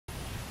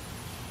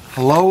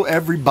Hello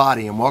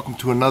everybody, and welcome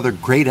to another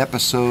great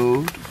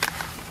episode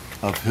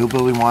of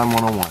Hillbilly Wine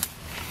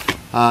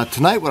 101.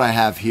 Tonight what I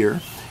have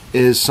here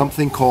is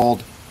something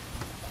called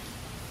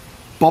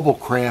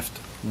Bubblecraft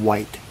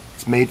White.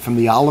 It's made from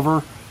the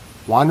Oliver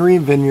Winery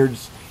and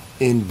Vineyards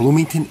in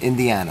Bloomington,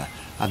 Indiana.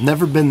 I've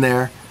never been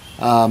there,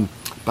 but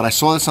I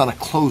saw this on a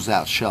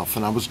closeout shelf,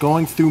 and I was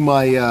going through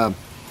my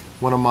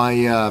one of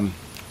my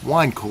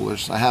wine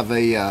coolers. I have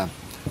a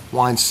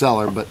wine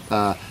cellar, but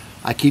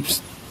I keep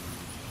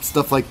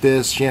stuff like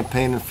this,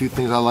 champagne, and a few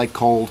things I like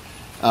cold,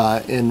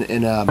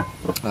 in a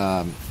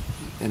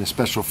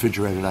special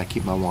refrigerator that I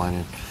keep my wine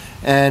in.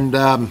 And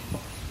I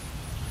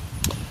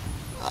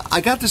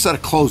got this at a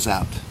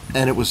closeout,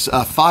 and it was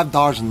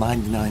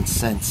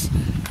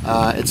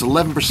 $5.99. It's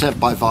 11%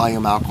 by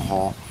volume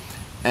alcohol,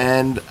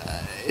 and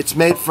it's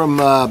made from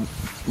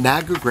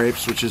Niagara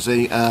grapes, which is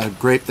a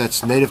grape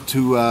that's native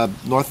to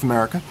North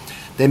America.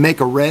 They make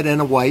a red and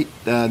a white.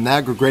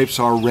 Niagara grapes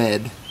are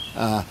red.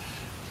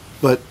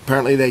 But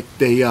apparently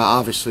they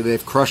obviously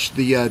they've crushed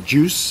the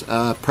juice,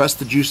 pressed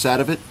the juice out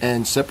of it,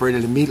 and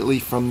separated immediately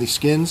from the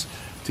skins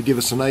to give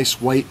us a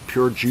nice white,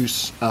 pure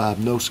juice.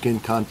 No skin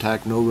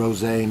contact, no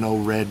rosé, no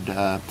red,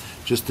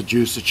 just the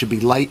juice. It should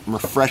be light and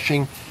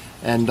refreshing.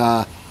 And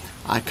I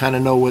kind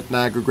of know what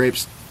Niagara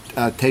grapes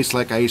taste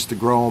like. I used to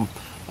grow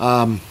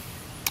them.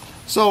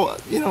 So,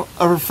 you know,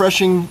 a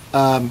refreshing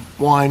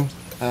wine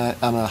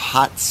on a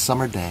hot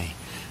summer day.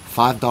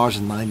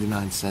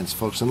 $5.99,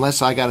 folks.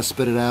 Unless I got to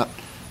spit it out.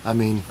 I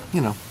mean,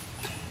 you know,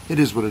 it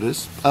is what it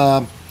is.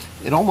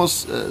 It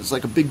almost is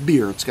like a big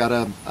beer. It's got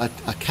a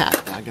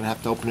cap. I'm gonna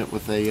have to open it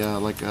with a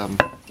like a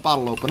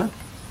bottle opener.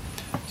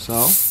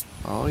 So,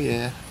 oh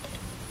yeah,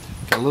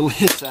 got a little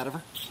hiss out of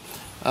her.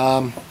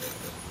 So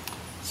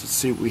let's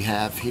see what we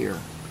have here.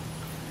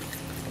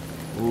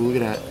 Ooh, look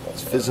at that.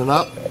 It's fizzing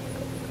up.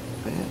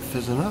 Man,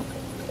 fizzing up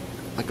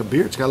like a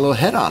beer. It's got a little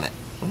head on it.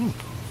 Mm.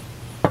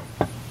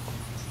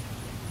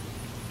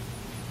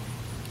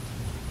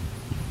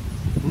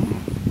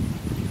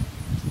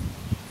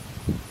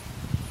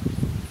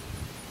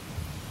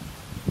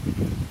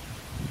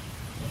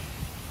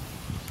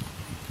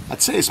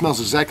 I'd say it smells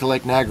exactly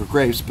like Niagara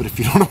grapes, but if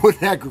you don't know what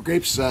Niagara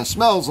grapes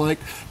smells like,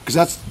 because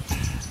that's,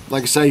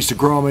 like I said, I used to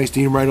grow them, I used to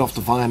eat them right off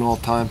the vine all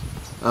the time.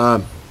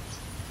 And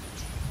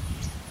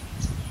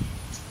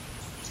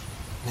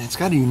it's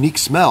got a unique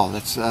smell.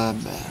 That's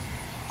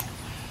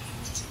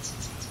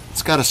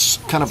it's got a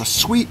kind of a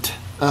sweet.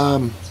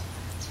 I'm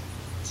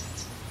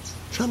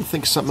trying to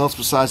think of something else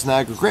besides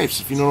Niagara grapes.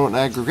 If you don't know what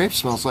Niagara grapes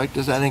smells like,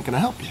 that ain't gonna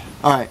help you.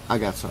 All right, I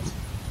got something.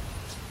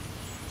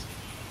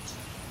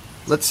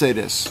 Let's say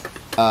this.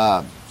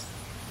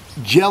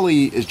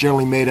 Jelly is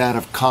generally made out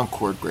of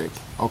Concord grape,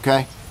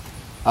 okay?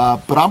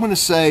 But I'm going to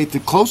say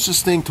the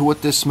closest thing to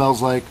what this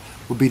smells like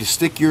would be to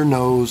stick your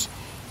nose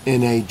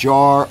in a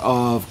jar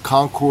of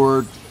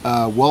Concord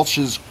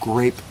Welch's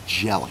grape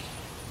jelly.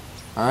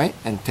 All right?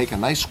 And take a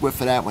nice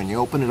whiff of that when you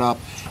open it up,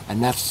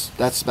 and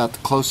that's about the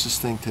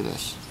closest thing to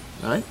this.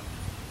 All right?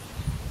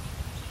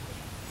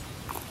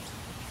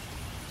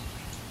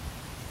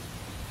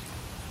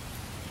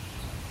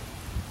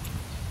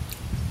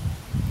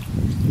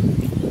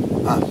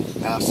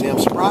 Now, see, I'm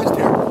surprised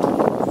here.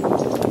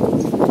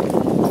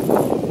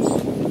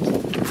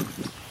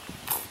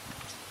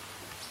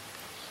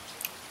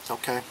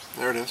 Okay,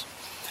 there it is.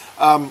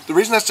 The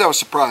reason I said I was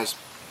surprised,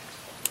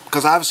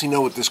 because I obviously know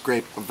what this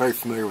grape, I'm very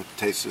familiar with the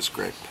taste of this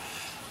grape.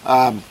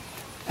 And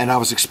I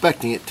was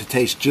expecting it to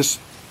taste just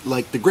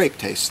like the grape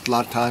tastes. A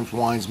lot of times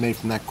wines made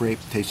from that grape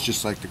taste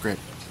just like the grape.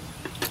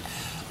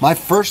 My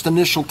first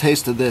initial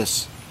taste of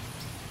this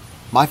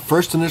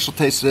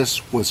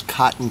was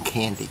cotton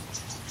candy.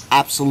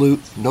 Absolute,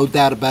 no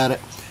doubt about it.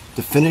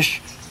 The finish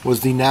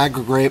was the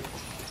Niagara grape,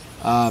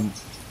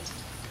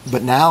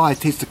 but now I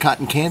taste the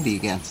cotton candy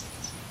again.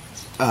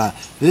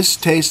 This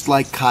tastes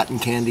like cotton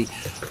candy,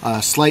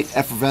 slight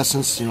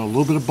effervescence, you know, a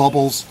little bit of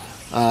bubbles.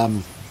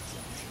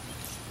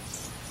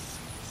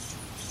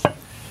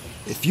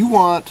 If you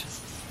want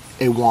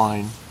a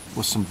wine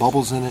with some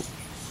bubbles in it,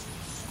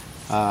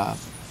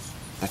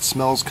 that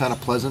smells kind of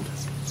pleasant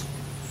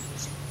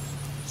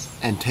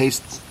and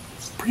tastes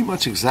pretty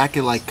much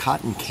exactly like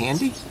cotton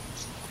candy,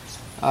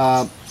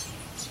 I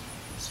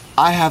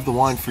have the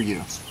wine for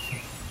you.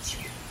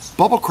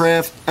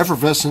 Bubblecraft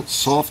effervescent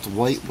soft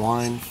white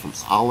wine from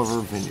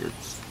Oliver Vineyard.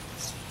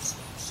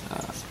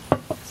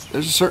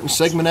 There's a certain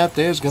segment out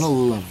there that's going to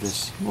love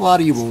this. A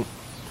lot of you won't,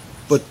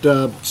 but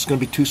it's going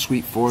to be too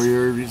sweet for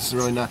you. It's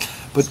really not.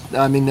 But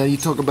I mean, you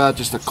talk about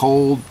just a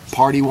cold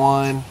party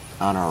wine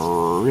on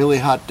a really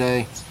hot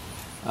day.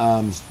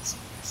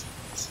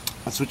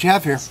 That's what you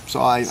have here. So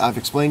I've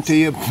explained to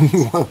you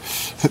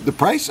the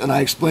price, and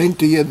I explained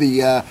to you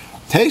the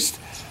taste.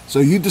 So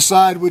you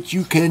decide what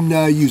you can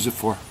use it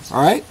for.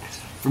 All right?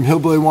 From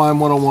Hillbilly Wine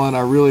 101,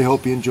 I really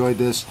hope you enjoyed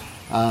this.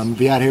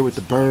 Be out here with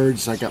the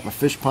birds. I got my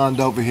fish pond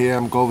over here.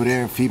 I'm going to go over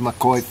there and feed my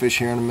koi fish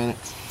here in a minute.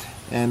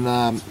 And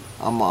I'm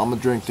going to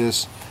drink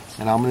this.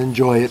 and I'm going to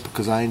enjoy it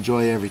because I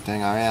enjoy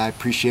everything. I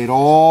appreciate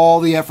all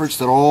the efforts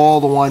that all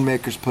the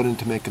winemakers put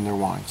into making their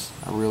wines.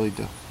 I really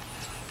do.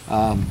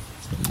 And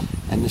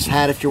this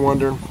hat, if you're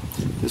wondering,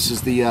 this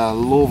is the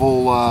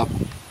Louisville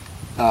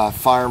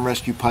Fire and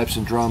Rescue Pipes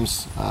and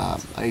Drums.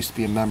 I used to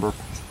be a member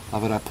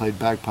of it. I played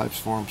bagpipes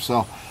for them.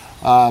 So,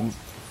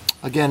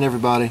 again,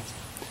 everybody,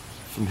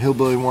 from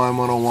Hillbilly Wine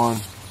 101,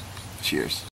 cheers.